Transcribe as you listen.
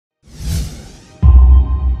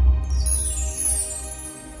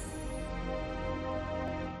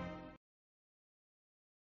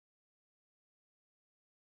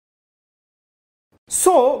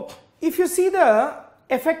So if you see the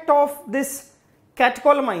effect of this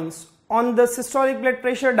catecholamines on the systolic blood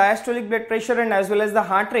pressure, diastolic blood pressure, and as well as the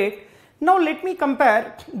heart rate, now let me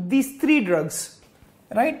compare these three drugs,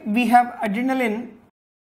 right? We have adrenaline,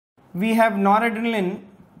 we have noradrenaline,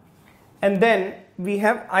 and then we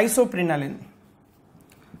have isoprenaline.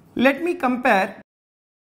 Let me compare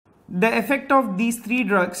the effect of these three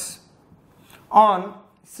drugs on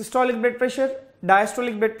systolic blood pressure,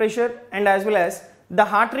 diastolic blood pressure, and as well as the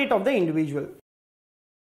heart rate of the individual.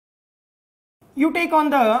 You take on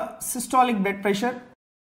the systolic blood pressure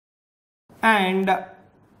and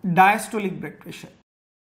diastolic blood pressure.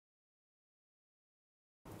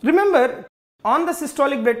 Remember, on the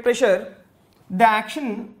systolic blood pressure, the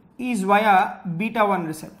action is via beta-1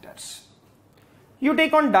 receptors. You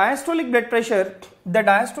take on diastolic blood pressure, the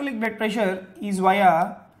diastolic blood pressure is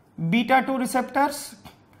via beta-2 receptors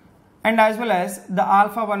and as well as the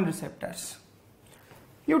alpha-1 receptors.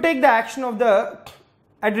 You take the action of the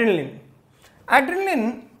adrenaline.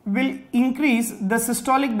 Adrenaline will increase the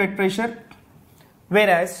systolic blood pressure,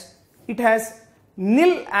 whereas it has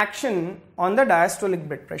nil action on the diastolic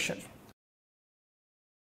blood pressure.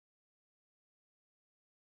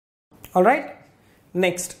 Alright,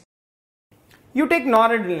 next. You take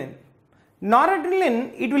noradrenaline.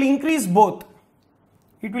 Noradrenaline, it will increase both.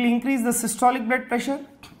 It will increase the systolic blood pressure.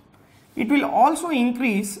 It will also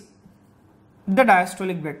increase the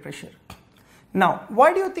diastolic blood pressure. Now,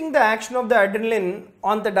 why do you think the action of the adrenaline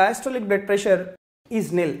on the diastolic blood pressure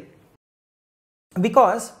is nil?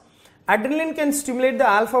 Because adrenaline can stimulate the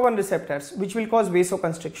alpha-1 receptors, which will cause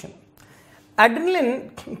vasoconstriction.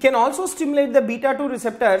 Adrenaline can also stimulate the beta-2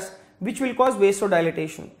 receptors, which will cause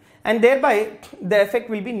vasodilatation, and thereby the effect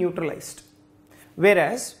will be neutralized.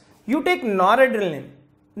 Whereas you take noradrenaline.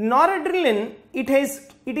 Noradrenaline, it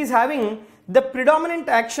is having the predominant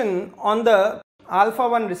action on the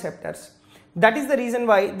alpha-1 receptors. That is the reason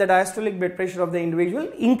why the diastolic blood pressure of the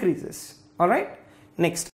individual increases. Alright,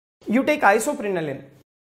 next. You take isoprenaline.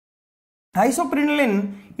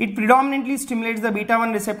 Isoprenaline, it predominantly stimulates the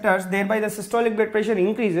beta-1 receptors, thereby the systolic blood pressure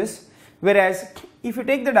increases. Whereas if you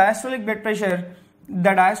take the diastolic blood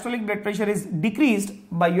pressure is decreased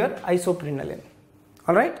by your isoprenaline.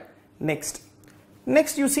 Alright, next.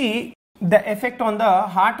 Next you see the effect on the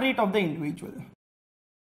heart rate of the individual.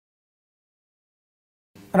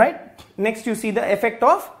 Right? Next you see the effect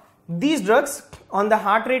of these drugs on the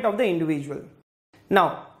heart rate of the individual.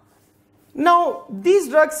 Now these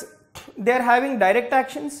drugs, they are having direct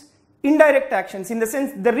actions, indirect actions, in the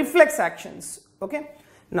sense the reflex actions. Okay.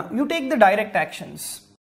 Now you take the direct actions.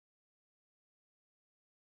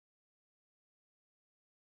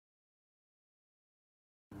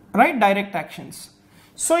 Right, direct actions.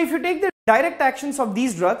 So if you take the direct actions of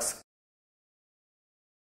these drugs,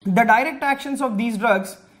 the direct actions of these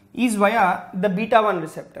drugs is via the beta-1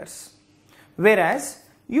 receptors, whereas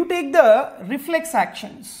you take the reflex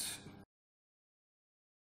actions.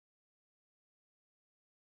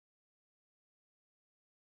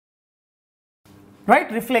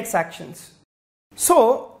 Right, reflex actions.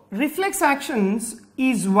 So reflex actions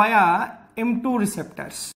is via M2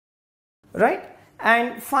 receptors, right?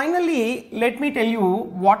 And finally, let me tell you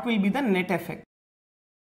what will be the net effect.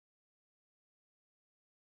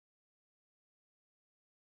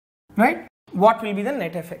 Right? What will be the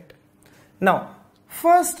net effect? Now,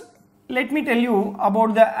 first let me tell you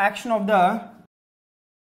about the action of the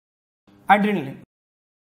adrenaline.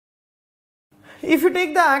 If you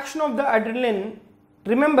take the action of the adrenaline,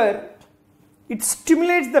 remember, it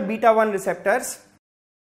stimulates the beta-1 receptors,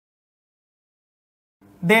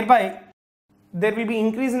 thereby there will be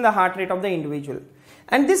increase in the heart rate of the individual.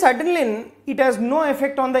 And this adrenaline, it has no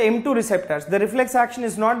effect on the M2 receptors. The reflex action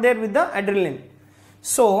is not there with the adrenaline.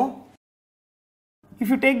 So if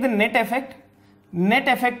you take the net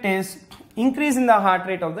effect is increase in the heart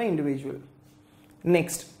rate of the individual.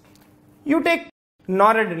 Next, you take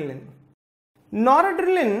noradrenaline.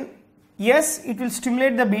 Noradrenaline, yes, it will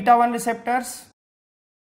stimulate the beta-1 receptors,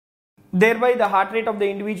 thereby the heart rate of the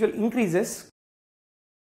individual increases.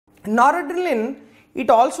 Noradrenaline,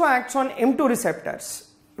 it also acts on M2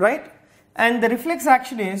 receptors, right? And the reflex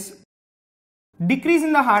action is decrease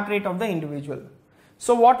in the heart rate of the individual.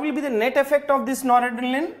 So what will be the net effect of this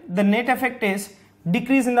noradrenaline? The net effect is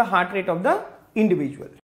decrease in the heart rate of the individual.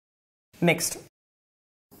 Next,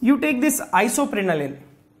 you take this isoprenaline.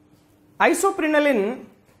 Isoprenaline,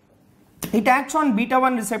 it acts on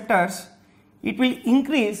beta-1 receptors. It will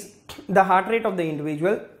increase the heart rate of the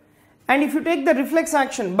individual. And if you take the reflex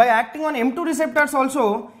action, by acting on M2 receptors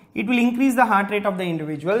also, it will increase the heart rate of the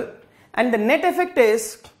individual. And the net effect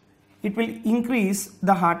is, it will increase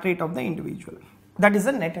the heart rate of the individual. That is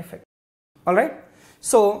the net effect. Alright.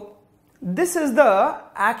 So this is the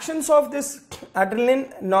actions of this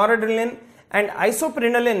adrenaline, noradrenaline and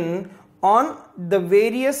isoprenaline on the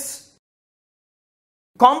various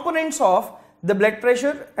components of the blood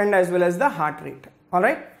pressure and as well as the heart rate.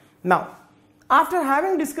 Alright. Now, after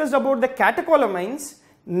having discussed about the catecholamines,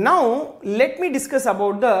 now let me discuss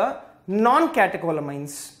about the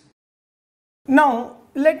non-catecholamines. Now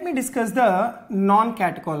let me discuss the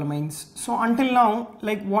non-catecholamines. So until now,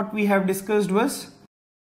 like what we have discussed was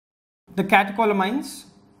the catecholamines.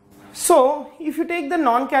 So if you take the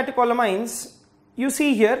non-catecholamines, you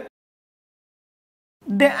see here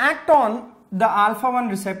they act on the alpha-1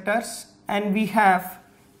 receptors and we have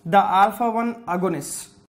the alpha-1 agonists.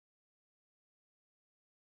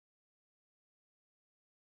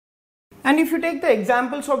 And if you take the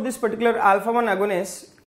examples of this particular alpha-1 agonist,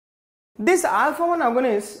 this alpha-1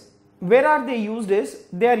 agonists, where are they used is,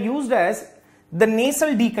 they are used as the nasal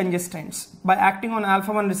decongestants. By acting on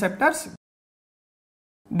alpha-1 receptors,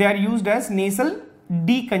 they are used as nasal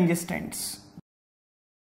decongestants.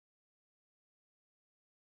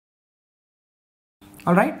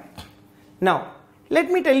 Alright. Now,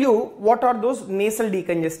 let me tell you what are those nasal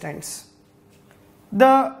decongestants.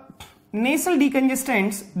 The nasal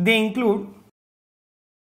decongestants, they include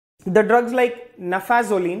the drugs like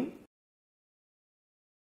nafazoline,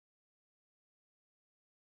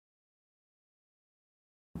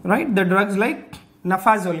 right, the drugs like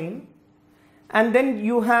nafazoline, and then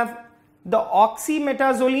you have the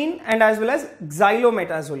oxymetazoline and as well as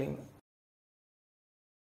xylometazoline.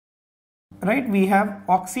 Right, we have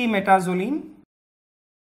oxymetazoline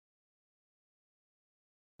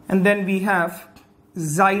and then we have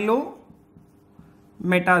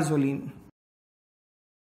xylometazoline.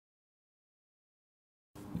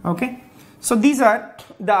 Okay, so these are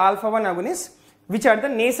the alpha-1 agonists which are the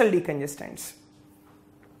nasal decongestants.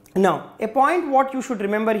 Now, a point what you should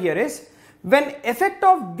remember here is when effect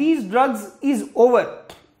of these drugs is over,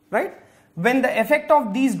 right, when the effect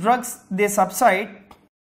of these drugs they subside,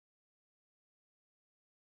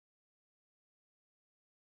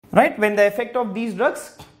 right, when the effect of these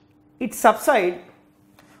drugs it subside,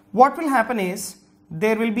 what will happen is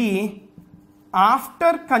there will be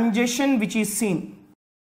after congestion which is seen,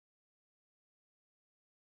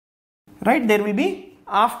 right, there will be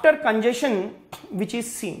after congestion which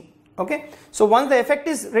is seen. Okay, so once the effect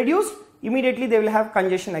is reduced, immediately they will have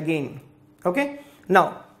congestion again. Okay,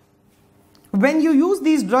 now when you use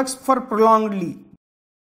these drugs for prolongedly,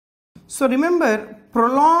 so remember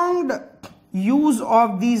prolonged use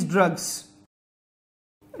of these drugs,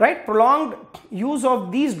 right, prolonged use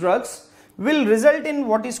of these drugs will result in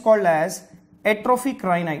what is called as atrophic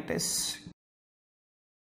rhinitis.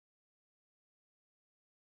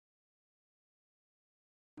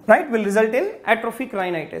 Right, will result in atrophic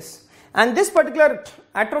rhinitis, and this particular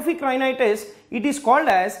atrophic rhinitis, it is called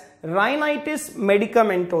as rhinitis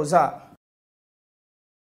medicamentosa.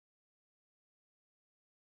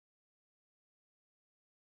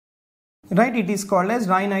 Right, it is called as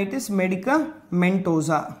rhinitis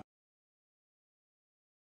medicamentosa.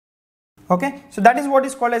 Okay, so that is what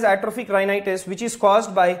is called as atrophic rhinitis, which is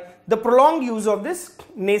caused by the prolonged use of this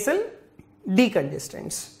nasal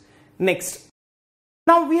decongestants. Next,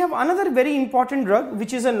 now we have another very important drug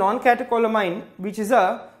which is a non-catecholamine, which is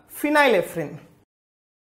a phenylephrine.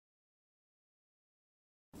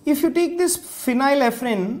 If you take this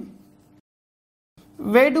phenylephrine,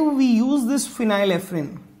 where do we use this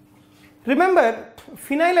phenylephrine? Remember,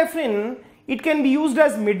 phenylephrine, it can be used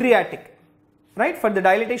as mydriatic, right? For the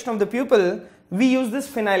dilatation of the pupil, we use this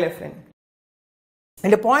phenylephrine.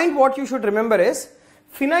 And the point what you should remember is,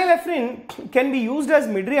 phenylephrine can be used as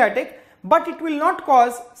mydriatic, but it will not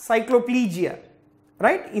cause cycloplegia,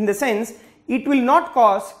 right? In the sense, it will not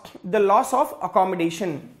cause the loss of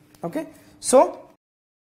accommodation. Okay, so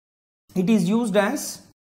it is used as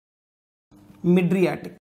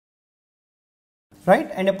mydriatic,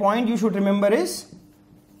 right? And a point you should remember is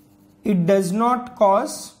it does not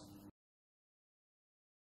cause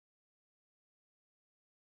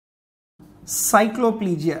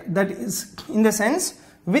cycloplegia. That is, in the sense,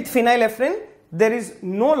 with phenylephrine there is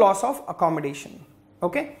no loss of accommodation.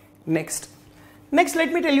 Okay, next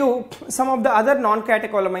let me tell you some of the other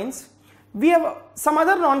non-catecholamines. We have some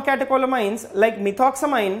other non-catecholamines like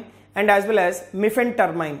methoxamine and as well as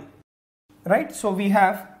mefentermine, right? So we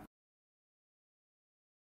have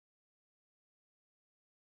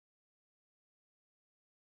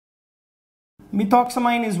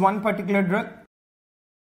methoxamine is one particular drug,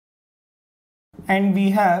 and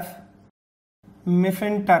we have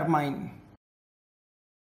mefentermine.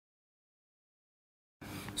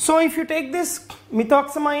 So if you take this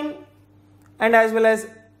methoxamine and as well as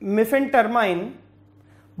mephentermine,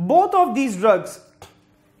 both of these drugs,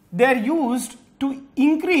 they are used to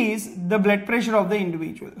increase the blood pressure of the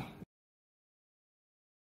individual.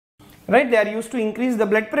 Right? They are used to increase the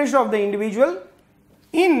blood pressure of the individual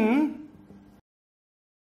in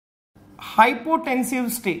hypotensive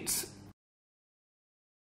states.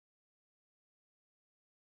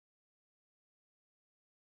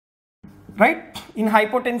 Right? In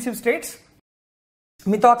hypotensive states,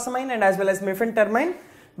 methoxamine and as well as mephentermine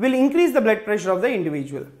will increase the blood pressure of the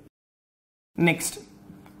individual. Next,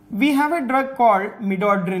 we have a drug called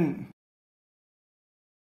midodrine.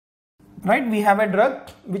 Right? We have a drug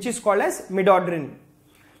which is called as midodrine.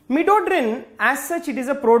 Midodrine, as such, it is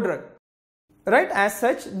a prodrug. Right? As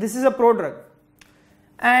such, this is a prodrug.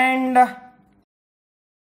 And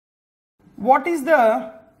what is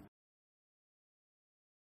the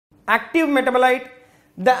active metabolite?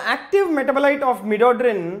 The active metabolite of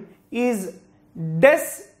midodrine is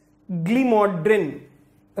desglimodrine.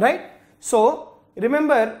 Right? So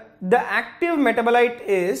remember, the active metabolite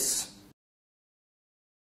is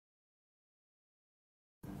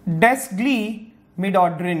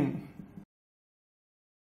desglimodrine.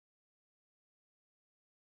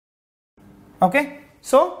 Okay,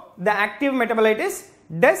 so the active metabolite is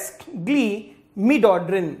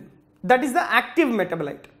desglimodrine. That is the active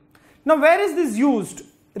metabolite. Now, where is this used?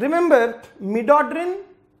 Remember, midodrine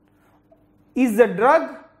is the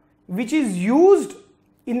drug which is used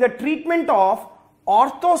in the treatment of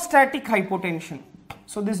orthostatic hypotension.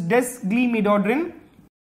 So, this desglimodrine,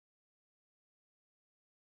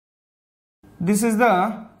 this is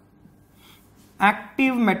the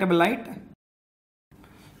active metabolite.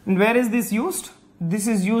 And where is this used? This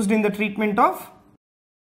is used in the treatment of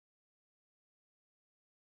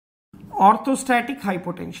orthostatic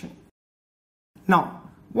hypotension. Now,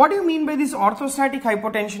 what do you mean by this orthostatic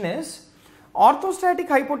hypotension is? Orthostatic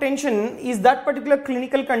hypotension is that particular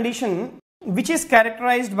clinical condition which is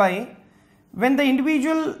characterized by when the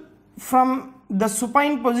individual from the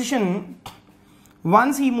supine position,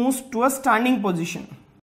 once he moves to a standing position.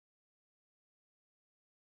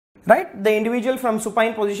 Right? The individual from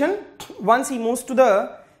supine position, once he moves to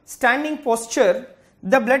the standing posture,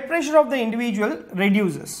 the blood pressure of the individual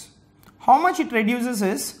reduces. How much it reduces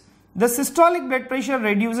is, the systolic blood pressure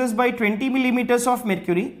reduces by 20 millimeters of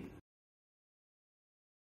mercury.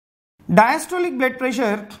 Diastolic blood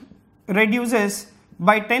pressure reduces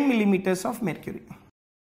by 10 millimeters of mercury.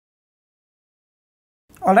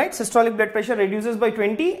 Alright, systolic blood pressure reduces by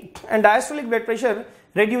 20 and diastolic blood pressure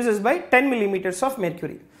reduces by 10 millimeters of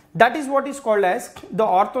mercury. That is what is called as the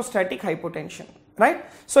orthostatic hypotension. Right?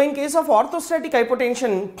 So, in case of orthostatic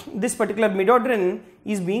hypotension, this particular midodrine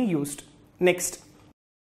is being used. Next,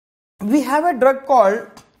 we have a drug called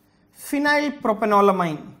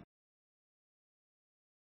phenylpropanolamine.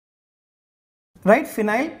 Right?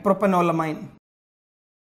 Phenylpropanolamine.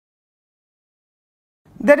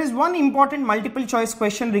 There is one important multiple choice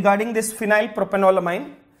question regarding this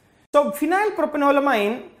phenylpropanolamine. So,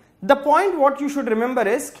 phenylpropanolamine, the point what you should remember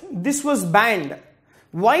is this was banned.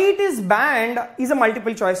 Why it is banned is a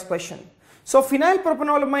multiple choice question. So,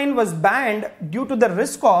 phenylpropanolamine was banned due to the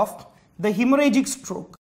risk of the hemorrhagic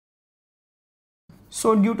stroke.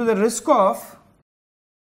 So, due to the risk of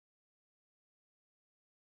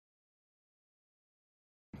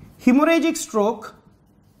hemorrhagic stroke,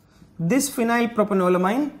 this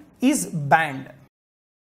phenylpropanolamine is banned.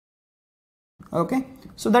 Okay,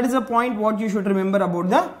 so that is a point what you should remember about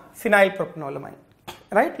the phenylpropanolamine.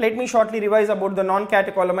 Right, let me shortly revise about the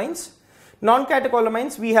non-catecholamines.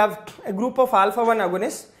 Non-catecholamines, we have a group of alpha-1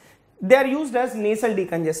 agonists. They are used as nasal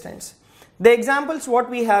decongestants. The examples what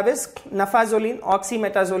we have is nafazoline,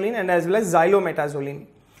 oxymetazoline and as well as xylometazoline.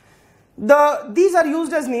 These are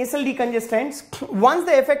used as nasal decongestants. Once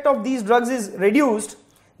the effect of these drugs is reduced,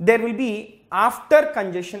 there will be after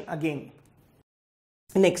congestion again.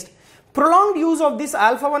 Next, prolonged use of this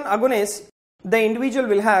alpha-1 agonist, the individual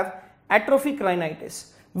will have atrophic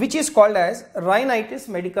rhinitis, which is called as rhinitis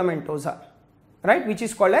medicamentosa. Right, which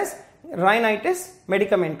is called as rhinitis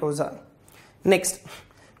medicamentosa. Next,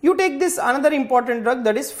 you take this another important drug,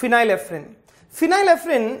 that is phenylephrine.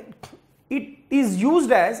 Phenylephrine, it is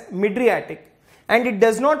used as mydriatic and it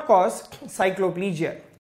does not cause cycloplegia.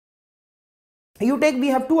 We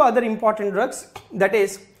have two other important drugs, that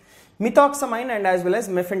is methoxamine and as well as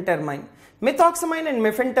mephentermine. Methoxamine and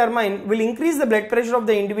mephentermine will increase the blood pressure of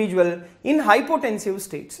the individual in hypotensive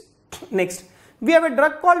states. Next, we have a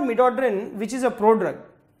drug called midodrine, which is a prodrug,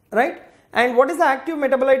 right? And what is the active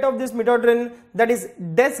metabolite of this midodrine? That is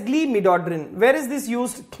desglimodrine. Where is this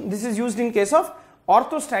used? This is used in case of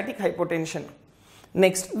orthostatic hypotension.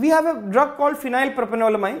 Next, we have a drug called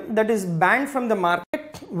phenylpropanolamine that is banned from the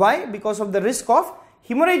market. Why? Because of the risk of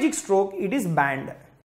hemorrhagic stroke, it is banned.